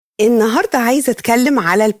النهاردة عايزة أتكلم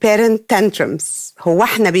على البيرنت تانترمز. هو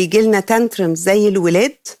احنا بيجيلنا تانترمز زي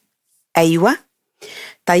الولاد؟ أيوة.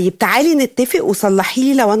 طيب تعالي نتفق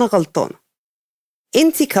وصلحيلي لو أنا غلطانة.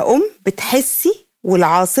 انتي كأم بتحسي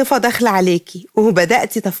والعاصفة داخلة عليكي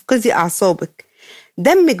وبدأتي تفقدي أعصابك،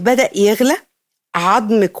 دمك بدأ يغلى،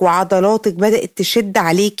 عظمك وعضلاتك بدأت تشد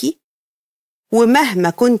عليكي، ومهما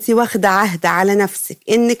كنتي واخدة عهد على نفسك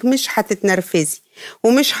إنك مش هتتنرفزي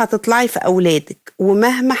ومش هتطلعي في أولادك،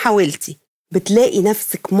 ومهما حاولتي بتلاقي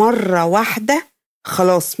نفسك مرة واحدة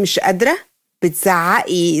خلاص مش قادرة،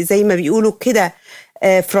 بتزعقي زي ما بيقولوا كده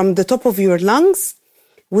from the top of your lungs،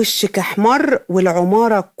 وشك احمر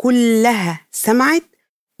والعمارة كلها سمعت.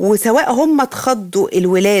 وسواء هم اتخضوا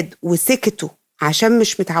الولاد وسكتوا عشان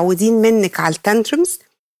مش متعودين منك على التانترمز،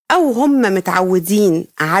 أو هم متعودين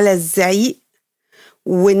على الزعيق،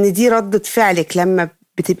 وإن دي ردة فعلك لما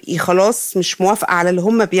بتبقي خلاص مش موافقة على اللي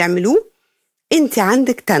هم بيعملوه، انت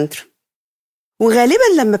عندك تانترم.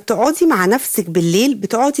 وغالبا لما بتقعدي مع نفسك بالليل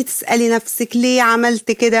بتقعدي تسألي نفسك ليه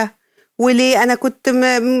عملت كده، وليه أنا كنت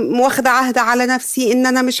واخدة عهد على نفسي إن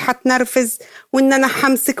أنا مش هتنرفز وإن أنا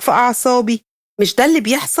همسك في أعصابي. مش ده اللي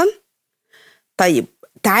بيحصل؟ طيب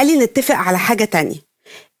تعالي نتفق على حاجة تانية،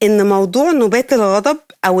 إن موضوع نوبات الغضب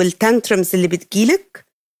أو التانترمز اللي بتجيلك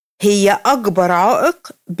هي أكبر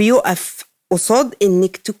عائق بيقف قصاد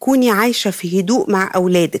إنك تكوني عايشة في هدوء مع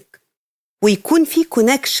أولادك ويكون في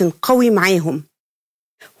كونكشن قوي معاهم.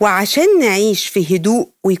 وعشان نعيش في هدوء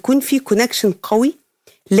ويكون في كونكشن قوي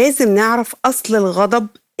لازم نعرف أصل الغضب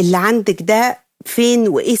اللي عندك ده فين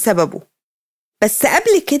وإيه سببه. بس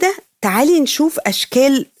قبل كده تعالي نشوف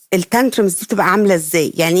أشكال التانترمز دي بتبقى عاملة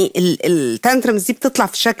إزاي. يعني التانترمز دي بتطلع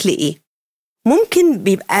في شكل إيه؟ ممكن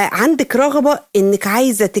بيبقى عندك رغبة إنك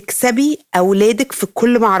عايزة تكسبي أولادك في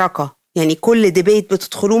كل معركة، يعني كل ديبيت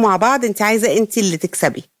بتدخلوه مع بعض انت عايزة انت اللي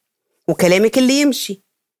تكسبي وكلامك اللي يمشي.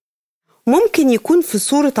 ممكن يكون في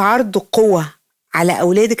صورة عرض قوة على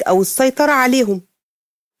أولادك أو السيطرة عليهم.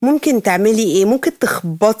 ممكن تعملي إيه؟ ممكن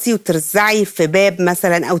تخبطي وترزعي في باب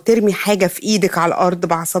مثلا، أو ترمي حاجة في إيدك على الأرض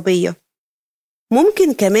بعصبية.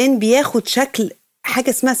 ممكن كمان بياخد شكل حاجة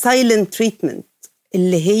اسمها silent treatment،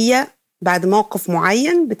 اللي هي بعد موقف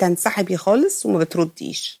معين بتنسحبي خالص وما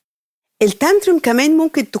بترديش. التانترم كمان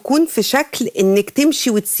ممكن تكون في شكل انك تمشي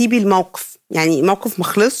وتسيبي الموقف، يعني موقف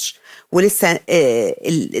مخلصش ولسه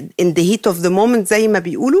in the heat of the moment زي ما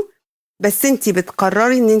بيقولوا، بس انتي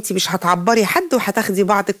بتقرري ان انتي مش هتعبري حد وهتاخدي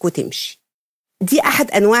بعضك وتمشي. دي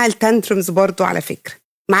احد انواع التانترمز برضو على فكرة.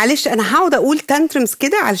 معلش انا هقعد اقول تانترمز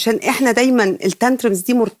كده علشان احنا دايما التانترمز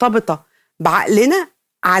دي مرتبطة بعقلنا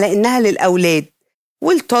على انها للاولاد،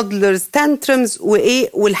 والتودلرز تانترمز وايه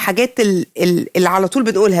والحاجات اللي على طول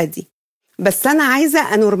بنقولها دي. بس انا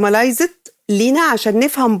عايزه انورمالايزت لينا عشان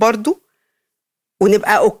نفهم برضو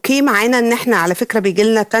ونبقى اوكي معانا ان احنا على فكره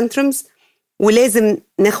بيجيلنا تانترمز ولازم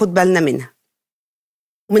ناخد بالنا منها.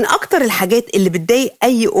 ومن اكتر الحاجات اللي بتضايق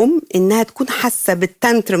اي ام انها تكون حاسه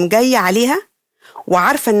بالتانترم جايه عليها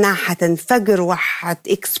وعارفه انها هتنفجر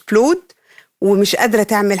وهتكسبلود ومش قادره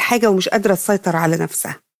تعمل حاجه ومش قادره تسيطر على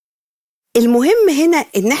نفسها. المهم هنا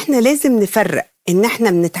ان احنا لازم نفرق ان احنا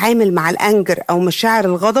بنتعامل مع الانجر او مشاعر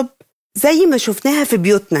الغضب زي ما شفناها في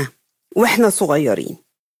بيوتنا واحنا صغيرين.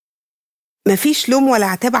 مفيش لوم ولا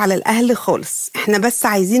عتاب على الأهل خالص، احنا بس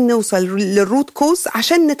عايزين نوصل للروت كوز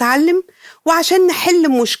عشان نتعلم، وعشان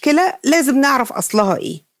نحل مشكلة لازم نعرف أصلها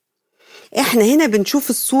ايه. احنا هنا بنشوف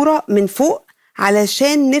الصورة من فوق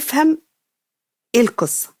علشان نفهم ايه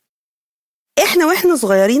القصة. احنا واحنا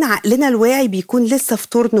صغيرين عقلنا الواعي بيكون لسه في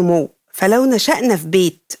طور نمو، فلو نشأنا في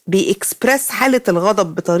بيت بيكسبرس حالة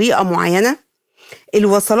الغضب بطريقة معينة،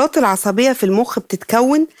 الوصلات العصبية في المخ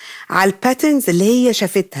بتتكون على الباترنز اللي هي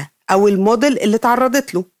شافتها أو الموديل اللي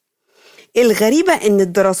تعرضت له. الغريبة إن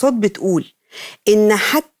الدراسات بتقول إن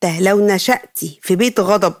حتى لو نشأتي في بيت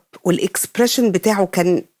غضب والإكسبريشن بتاعه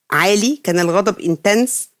كان عالي، كان الغضب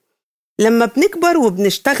انتنس، لما بنكبر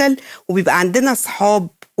وبنشتغل وبيبقى عندنا صحاب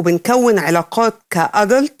وبنكون علاقات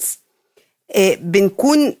كأدلتس،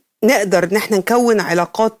 بنكون نقدر إن احنا نكون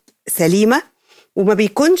علاقات سليمة وما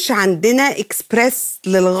بيكونش عندنا إكسبرس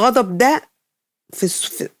للغضب ده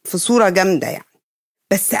في صورة جامدة يعني.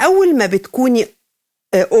 بس أول ما بتكوني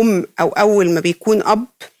أم أو أول ما بيكون أب،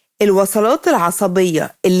 الوصلات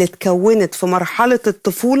العصبية اللي اتكونت في مرحلة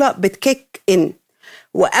الطفولة بتكيك إن،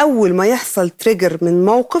 وأول ما يحصل تريجر من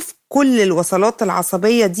موقف كل الوصلات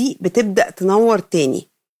العصبية دي بتبدأ تنور تاني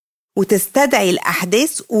وتستدعي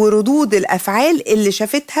الأحداث وردود الأفعال اللي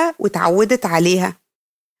شافتها وتعودت عليها.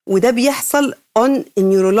 وده بيحصل on a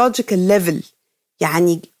neurological level،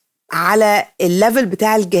 يعني على الليفل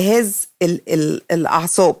بتاع الجهاز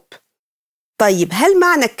الأعصاب. طيب هل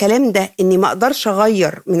معنى الكلام ده اني ما اقدرش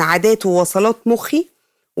اغير من عادات ووصلات مخي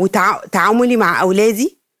وتعاملي مع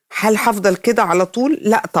اولادي؟ هل هفضل كده على طول؟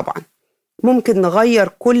 لا طبعا، ممكن نغير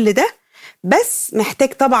كل ده، بس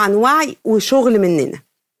محتاج طبعا وعي وشغل مننا.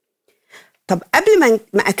 طب قبل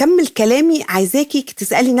ما اكمل كلامي، عايزاكي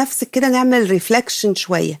تسألي نفسك كده، نعمل ريفلكشن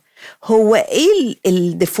شوية. هو ايه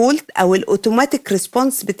الديفولت او الاوتوماتيك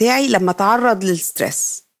ريسبونس بتاعي لما اتعرض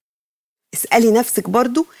للستريس؟ اسألي نفسك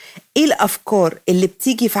برضو ايه الافكار اللي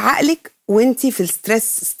بتيجي في عقلك وانتي في الستريس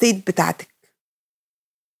ستيت بتاعتك.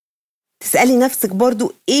 تسألي نفسك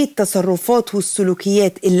برضو ايه التصرفات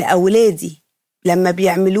والسلوكيات اللي اولادي لما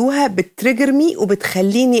بيعملوها بتريجرمي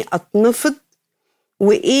وبتخليني اتنفض،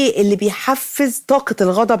 وايه اللي بيحفز طاقة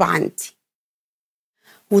الغضب عندي.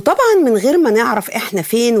 وطبعا من غير ما نعرف احنا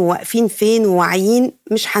فين وواقفين فين وواعيين،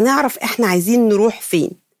 مش هنعرف احنا عايزين نروح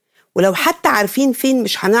فين، ولو حتى عارفين فين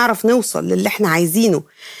مش هنعرف نوصل للي احنا عايزينه.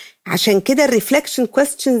 عشان كده الريفلكشن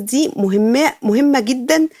كويستشنز دي مهمة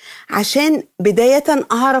جدا، عشان بداية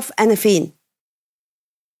أعرف أنا فين.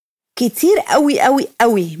 كتير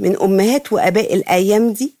قوي من أمهات وأباء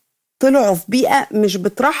الأيام دي طلعوا في بيئة مش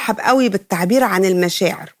بترحب قوي بالتعبير عن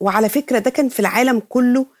المشاعر. وعلى فكرة ده كان في العالم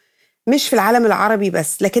كله، مش في العالم العربي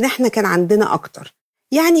بس، لكن احنا كان عندنا أكتر.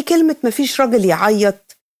 يعني كلمة مفيش راجل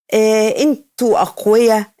يعيط، انتوا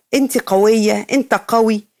أقوياء، انت قوية، انت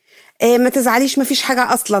قوي، ما تزعليش، مفيش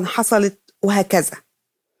حاجة أصلا حصلت، وهكذا.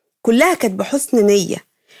 كلها كانت بحسن نية،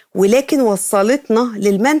 ولكن وصلتنا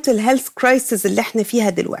للمنتل هيلث كرايسيس اللي احنا فيها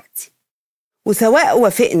دلوقتي. وسواء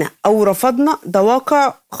وافقنا أو رفضنا، ده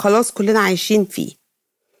واقع خلاص كلنا عايشين فيه.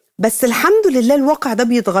 بس الحمد لله الواقع ده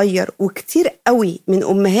بيتغير، وكتير قوي من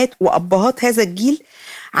أمهات وأبهات هذا الجيل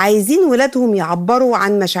عايزين ولادهم يعبروا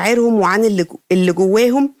عن مشاعرهم وعن اللي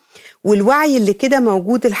جواهم، والوعي اللي كده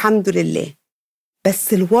موجود الحمد لله.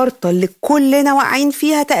 بس الورطة اللي كلنا واقعين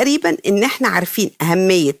فيها تقريبا إن احنا عارفين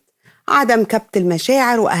أهمية عدم كبت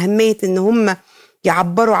المشاعر، وأهمية إن هم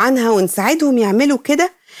يعبروا عنها ونساعدهم يعملوا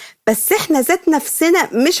كده، بس احنا ذات نفسنا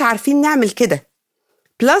مش عارفين نعمل كده.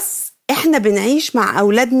 بلس احنا بنعيش مع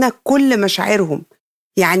أولادنا كل مشاعرهم،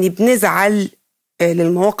 يعني بنزعل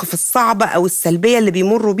للمواقف الصعبة أو السلبية اللي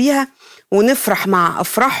بيمروا بيها، ونفرح مع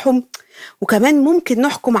أفراحهم، وكمان ممكن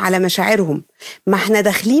نحكم على مشاعرهم. ما احنا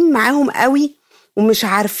داخلين معاهم قوي ومش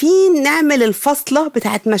عارفين نعمل الفصلة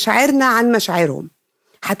بتاعت مشاعرنا عن مشاعرهم.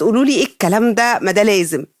 هتقولوا لي ايه الكلام ده؟ ما ده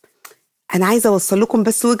لازم. انا عايزة اوصل لكم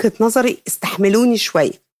بس وجهة نظري، استحملوني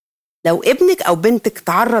شوية. لو ابنك او بنتك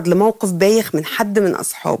تعرض لموقف بايخ من حد من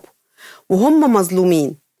اصحابه وهم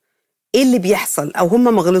مظلومين، ايه اللي بيحصل؟ او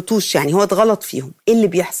هم ما غلطوش، يعني هو اتغلط فيهم، ايه اللي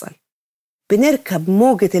بيحصل؟ بنركب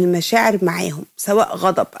موجة المشاعر معاهم، سواء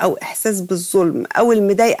غضب أو إحساس بالظلم أو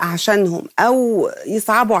المضايقة عشانهم أو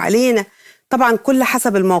يصعبوا علينا، طبعا كل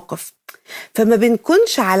حسب الموقف. فما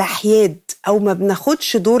بنكونش على حياد، أو ما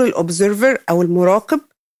بناخدش دور الأوبزرفر أو المراقب،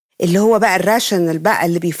 اللي هو بقى الراشنال بقى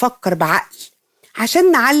اللي بيفكر بعقل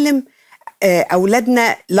عشان نعلم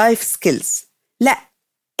أولادنا لايف سكيلز. لا،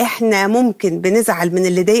 إحنا ممكن بنزعل من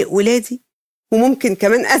اللي ضايق ولادي، وممكن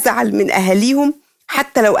كمان أزعل من أهاليهم،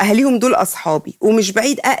 حتى لو أهاليهم دول أصحابي، ومش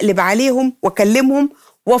بعيد أقلب عليهم وأكلمهم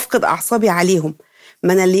وأفقد أعصابي عليهم.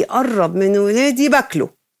 ما أنا اللي يقرب من ولادي باكله.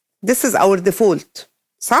 This is our default،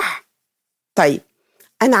 صح؟ طيب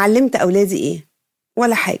أنا علمت أولادي إيه؟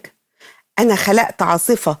 ولا حاجة. أنا خلقت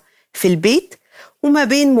عاصفة في البيت، وما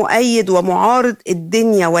بين مؤيد ومعارض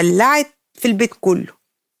الدنيا ولعت في البيت كله.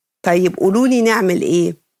 طيب قولولي نعمل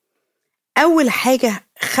إيه؟ أول حاجة،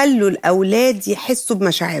 خلوا الأولاد يحسوا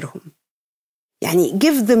بمشاعرهم، يعني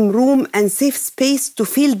give them room and safe space to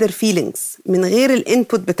feel their feelings من غير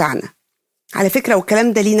الانبوت بتاعنا. على فكرة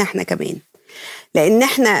والكلام ده لينا احنا كمان، لان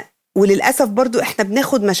احنا وللأسف برضو احنا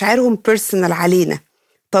بناخد مشاعرهم بيرسونال علينا.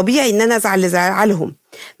 طبيعي ان انا ازعل لزعلهم،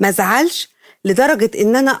 ما ازعلش لدرجة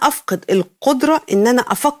ان انا افقد القدرة ان انا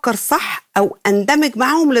افكر صح او اندمج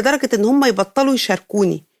معهم لدرجة ان هم يبطلوا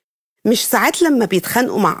يشاركوني. مش ساعات لما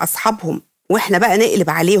بيتخانقوا مع اصحابهم واحنا بقى نقلب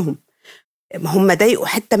عليهم، هم ضايقوا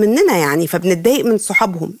حتة مننا يعني، فبنتضايق من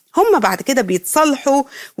صحابهم، هم بعد كده بيتصالحوا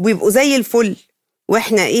وبيبقوا زي الفل،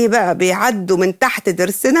 واحنا ايه بقى بيعدوا من تحت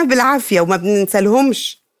درسنا بالعافية وما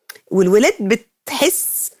بننسلهمش. والولاد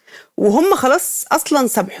بتحس وهم خلاص اصلا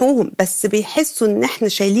سامحوهم، بس بيحسوا ان احنا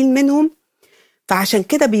شايلين منهم، فعشان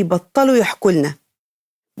كده بيبطلوا يحكوا لنا.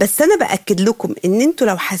 بس انا بأكد لكم ان انتوا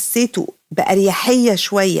لو حسيتوا بأريحية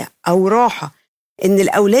شوية او راحة ان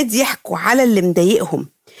الاولاد يحكوا على اللي مضايقهم،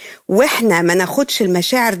 واحنا ما ناخدش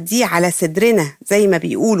المشاعر دي على صدرنا زي ما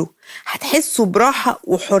بيقولوا، هتحسوا براحة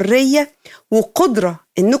وحرية وقدرة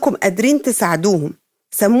انكم قادرين تساعدوهم.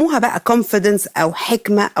 سموها بقى confidence او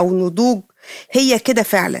حكمة او نضوج، هي كده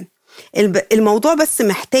فعلا. الموضوع بس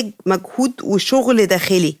محتاج مجهود وشغل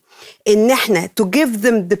داخلي، ان احنا to give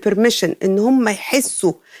them the permission ان هم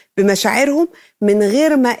يحسوا بمشاعرهم من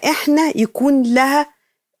غير ما احنا يكون لها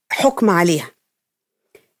حكم عليها.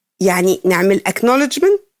 يعني نعمل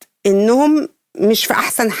acknowledgement انهم مش في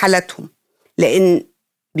احسن حالاتهم، لان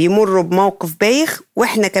بيمروا بموقف بايخ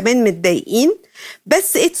واحنا كمان متضايقين،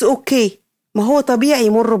 بس it's okay. ما هو طبيعي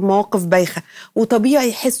يمروا بمواقف بايخة، وطبيعي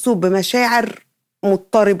يحسوا بمشاعر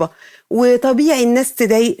مضطربة، وطبيعي الناس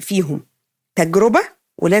تضايق فيهم. تجربة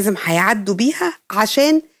ولازم هيعدوا بيها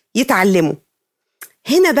عشان يتعلموا.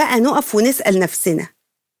 هنا بقى نقف ونسأل نفسنا،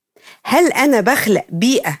 هل أنا بخلق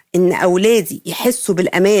بيئة إن أولادي يحسوا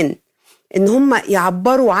بالأمان إن هم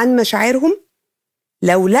يعبروا عن مشاعرهم؟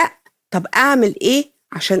 لو لأ، طب أعمل إيه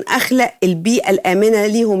عشان أخلق البيئة الآمنة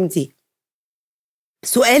ليهم دي؟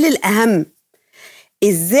 سؤال الأهم،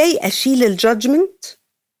 إزاي أشيل الجادجمنت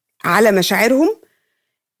على مشاعرهم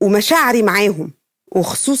ومشاعري معاهم،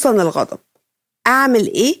 وخصوصا الغضب؟ أعمل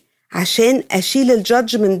إيه عشان أشيل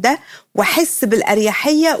الجادجمنت ده وأحس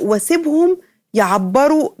بالأريحية واسيبهم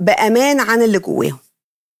يعبروا بأمان عن اللي جواهم؟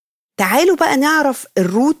 تعالوا بقى نعرف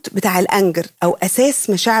الروت بتاع الأنجر أو أساس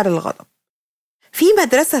مشاعر الغضب. في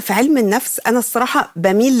مدرسة في علم النفس أنا الصراحة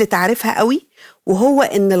بميل لتعريفها قوي، وهو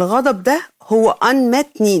إن الغضب ده هو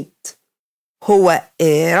unmet need، هو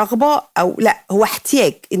رغبة أو لا، هو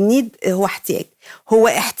احتياج. النيد هو احتياج، هو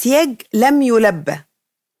احتياج لم يلبى.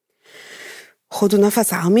 خدوا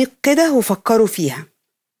نفس عميق كده وفكروا فيها.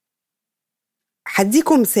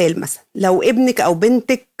 هديكم مثال، مثلا لو ابنك أو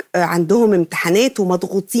بنتك عندهم امتحانات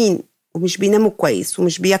ومضغوطين ومش بيناموا كويس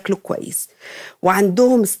ومش بياكلوا كويس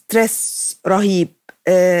وعندهم ستريس رهيب،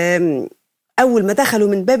 أول ما دخلوا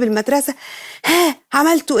من باب المدرسة،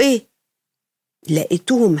 عملتوا إيه؟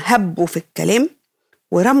 لقيتوهم هبوا في الكلام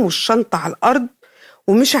ورموا الشنطة على الأرض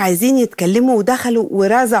ومش عايزين يتكلموا، ودخلوا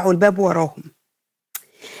ورازعوا الباب وراهم.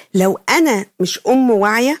 لو أنا مش أم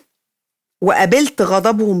واعية وقابلت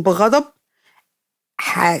غضبهم بغضب،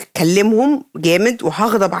 هكلمهم جامد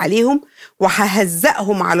وهغضب عليهم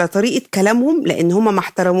وههزقهم على طريقة كلامهم لأن هما ما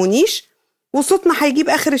احترمونيش، وصوتنا هيجيب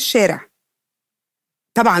آخر الشارع.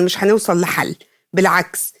 طبعا مش هنوصل لحل،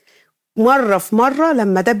 بالعكس، مرة في مرة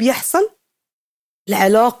لما ده بيحصل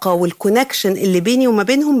العلاقة والكونكشن اللي بيني وما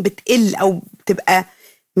بينهم بتقل أو بتبقى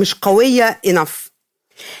مش قوية enough.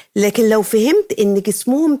 لكن لو فهمت إن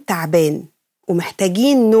جسمهم تعبان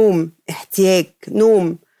ومحتاجين نوم، احتياج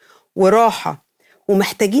نوم وراحة،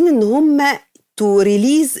 ومحتاجين إن هم تو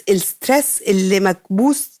ريليز الستريس اللي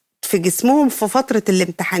مكبوس في جسمهم في فترة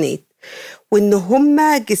الامتحانات، وإن هم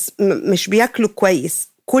مش بياكلوا كويس،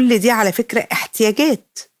 كل دي على فكرة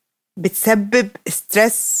احتياجات بتسبب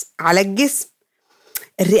ستريس على الجسم.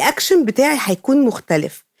 الرياكشن بتاعي هيكون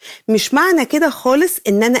مختلف. مش معنى كده خالص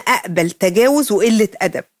إن أنا أقبل تجاوز وقلة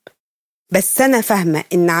أدب، بس أنا فاهمة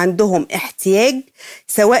إن عندهم احتياج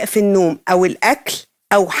سواء في النوم أو الأكل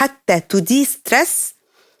أو حتى تدي ستريس،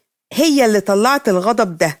 هي اللي طلعت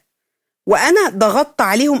الغضب ده، وأنا ضغطت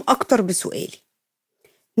عليهم أكتر بسؤالي.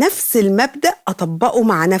 نفس المبدأ أطبقه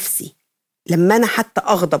مع نفسي. لما أنا حتى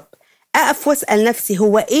أغضب أقف وأسأل نفسي،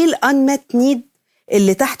 هو إيه الأنمت نيد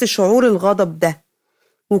اللي تحت شعور الغضب ده؟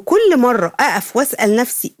 وكل مرة أقف وأسأل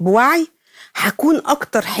نفسي بوعي، هكون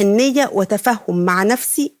أكتر حنية وتفهم مع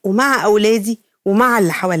نفسي ومع أولادي ومع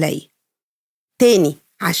اللي حواليا. تاني،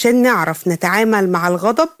 عشان نعرف نتعامل مع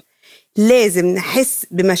الغضب لازم نحس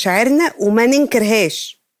بمشاعرنا وما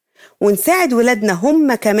ننكرهاش، ونساعد ولادنا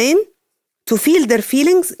هم كمان to feel their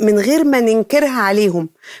feelings من غير ما ننكرها عليهم،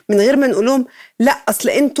 من غير ما نقولهم لا أصل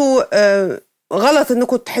أنتوا غلط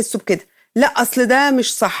أنكم تحسوا بكده، لا أصل ده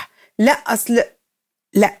مش صح، لا أصل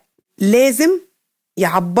لا. لازم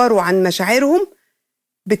يعبروا عن مشاعرهم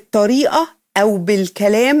بالطريقة أو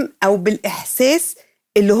بالكلام أو بالإحساس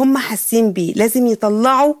اللي هم حاسين بيه. لازم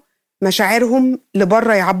يطلعوا مشاعرهم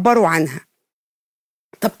لبره يعبروا عنها.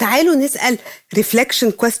 طب تعالوا نسأل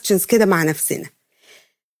reflection questions كده مع نفسنا.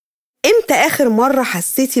 امتى آخر مرة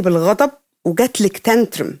حسيتي بالغضب وجاتلك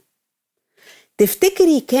تانترم؟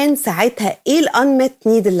 تفتكري كان ساعتها ايه الانمت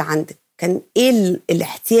نيد اللي عندك؟ كان ايه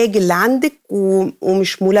الاحتياج اللي عندك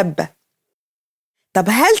ومش ملبى؟ طب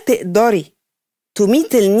هل تقدري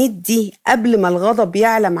تميت النيد دي قبل ما الغضب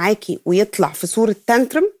يعلى معاكي ويطلع في صورة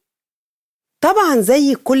تانترم؟ طبعا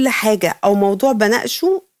زي كل حاجة أو موضوع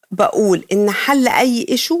بناقشه بقول إن حل أي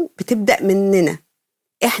إيشو بتبدأ مننا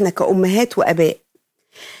إحنا كأمهات وأباء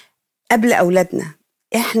قبل أولادنا.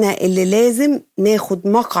 إحنا اللي لازم ناخد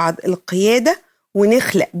مقعد القيادة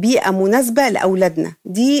ونخلق بيئة مناسبة لأولادنا.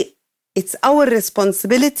 دي it's our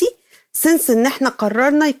responsibility since إن إحنا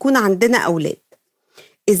قررنا يكون عندنا أولاد.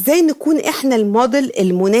 إزاي نكون إحنا الموديل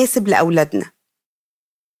المناسب لأولادنا؟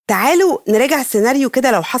 تعالوا نراجع سيناريو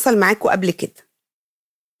كده لو حصل معاكوا قبل كده.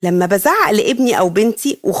 لما بزعق لابني أو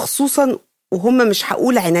بنتي، وخصوصا وهم مش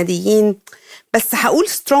هقول عناديين، بس هقول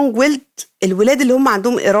strong willed، الولاد اللي هم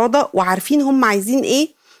عندهم إرادة وعارفين هم عايزين إيه،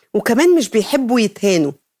 وكمان مش بيحبوا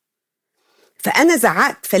يتهانوا. فأنا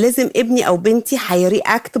زعقت، فلازم ابني أو بنتي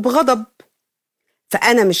هيرياكت بغضب،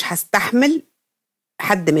 فأنا مش هستحمل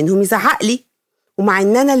حد منهم يزعق لي، ومع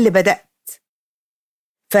إن أنا اللي بدأت.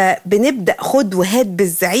 فبنبدأ خد وهات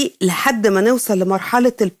بالزعيق لحد ما نوصل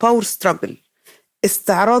لمرحلة الباور ستراجل،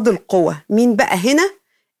 استعراض القوة. مين بقى هنا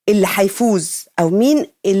اللي هيفوز، أو مين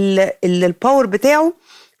اللي الباور بتاعه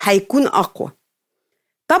هيكون أقوى؟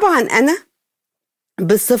 طبعا أنا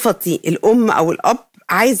بصفتي الأم أو الأب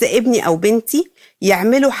عايزة ابني أو بنتي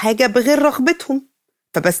يعملوا حاجة بغير رغبتهم،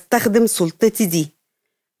 فبستخدم سلطتي دي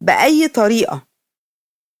بأي طريقة.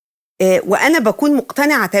 وأنا بكون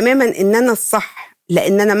مقتنعة تماما إن أنا الصح،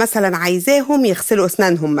 لأن أنا مثلا عايزاهم يغسلوا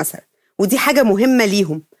أسنانهم مثلا، ودي حاجة مهمة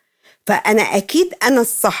ليهم، فأنا أكيد أنا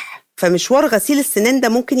الصح. فمشوار غسيل السنان ده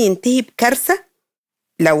ممكن ينتهي بكارثة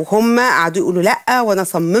لو هم قعدوا يقولوا لأ وأنا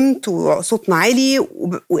صممت وصوتنا عالي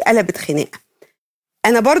وقلبت خناقة.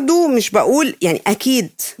 أنا برضو مش بقول، يعني أكيد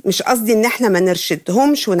مش قصدي إن احنا ما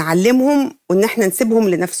نرشدهمش ونعلمهم وإن احنا نسيبهم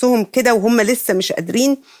لنفسهم كده وهم لسه مش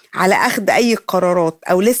قادرين على أخذ أي قرارات،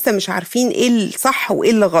 أو لسه مش عارفين إيه الصح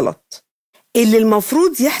وإيه اللي غلط. اللي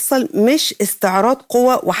المفروض يحصل مش استعراض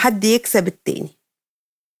قوة وحد يكسب التاني.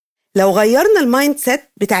 لو غيرنا المايند سيت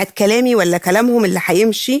بتاعت كلامي ولا كلامهم اللي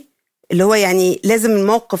هيمشي، اللي هو يعني لازم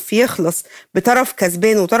الموقف يخلص بطرف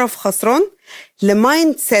كسبان وطرف خسران،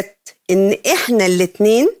 لمايند سيت ان احنا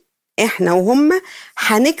الاتنين، احنا وهم،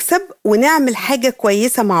 هنكسب ونعمل حاجة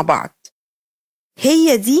كويسة مع بعض.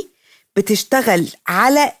 هي دي بتشتغل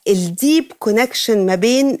على الديب كونكشن ما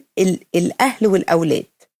بين الأهل والأولاد.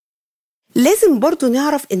 لازم برضو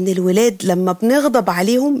نعرف ان الولاد لما بنغضب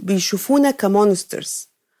عليهم بيشوفونا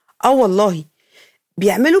كمونسترز. والله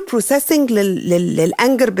بيعملوا بروسيسنج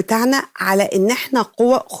للانجر بتاعنا على ان احنا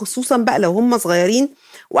قوة، خصوصا بقى لو هم صغيرين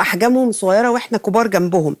واحجامهم صغيرة واحنا كبار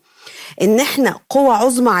جنبهم، ان احنا قوة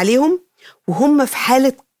عظمى عليهم وهم في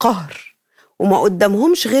حالة قهر، وما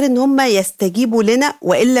قدامهمش غير ان هم يستجيبوا لنا،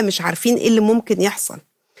 وإلا مش عارفين ايه اللي ممكن يحصل.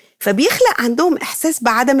 فبيخلق عندهم احساس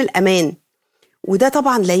بعدم الامان، وده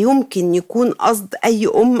طبعا لا يمكن يكون قصد اي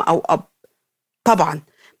ام او اب طبعا،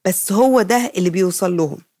 بس هو ده اللي بيوصل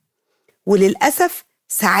لهم. وللأسف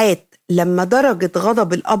ساعات لما درجة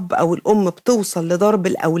غضب الأب أو الأم بتوصل لضرب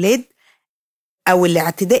الأولاد أو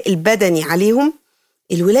الاعتداء البدني عليهم،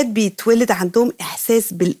 الولاد بيتولد عندهم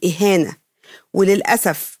إحساس بالإهانة.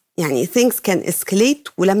 وللأسف يعني things can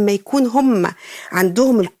escalate، ولما يكون هم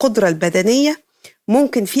عندهم القدرة البدنية،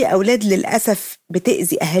 ممكن في أولاد للأسف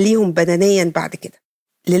بتأذي أهاليهم بدنيا بعد كده،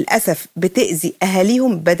 للأسف بتأذي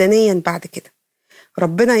أهاليهم بدنيا بعد كده.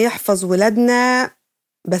 ربنا يحفظ ولادنا،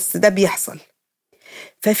 بس ده بيحصل.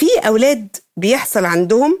 ففي أولاد بيحصل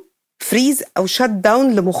عندهم فريز أو شات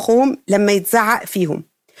داون لمخهم لما يتزعق فيهم،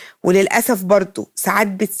 وللأسف برضو ساعات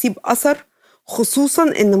بتسيب أثر، خصوصا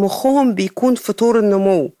إن مخهم بيكون في طور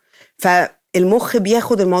النمو، فالمخ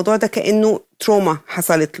بياخد الموضوع ده كأنه تروما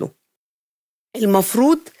حصلت له.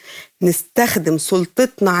 المفروض نستخدم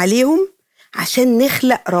سلطتنا عليهم عشان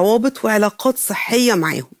نخلق روابط وعلاقات صحية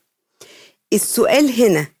معاهم. السؤال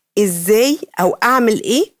هنا إزاي أو أعمل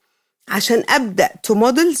إيه عشان أبدأ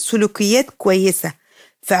تموديل سلوكيات كويسة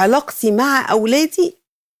في علاقتي مع أولادي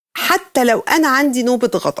حتى لو أنا عندي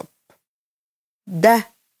نوبة غضب. ده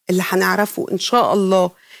اللي هنعرفه إن شاء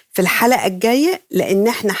الله في الحلقة الجاية، لأن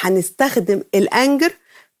احنا هنستخدم الأنجر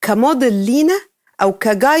كموديل لينا أو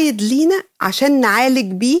كجايد لينا عشان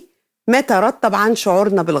نعالج بيه ما ترتب عن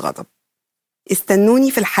شعورنا بالغضب.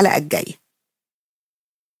 استنوني في الحلقة الجاية.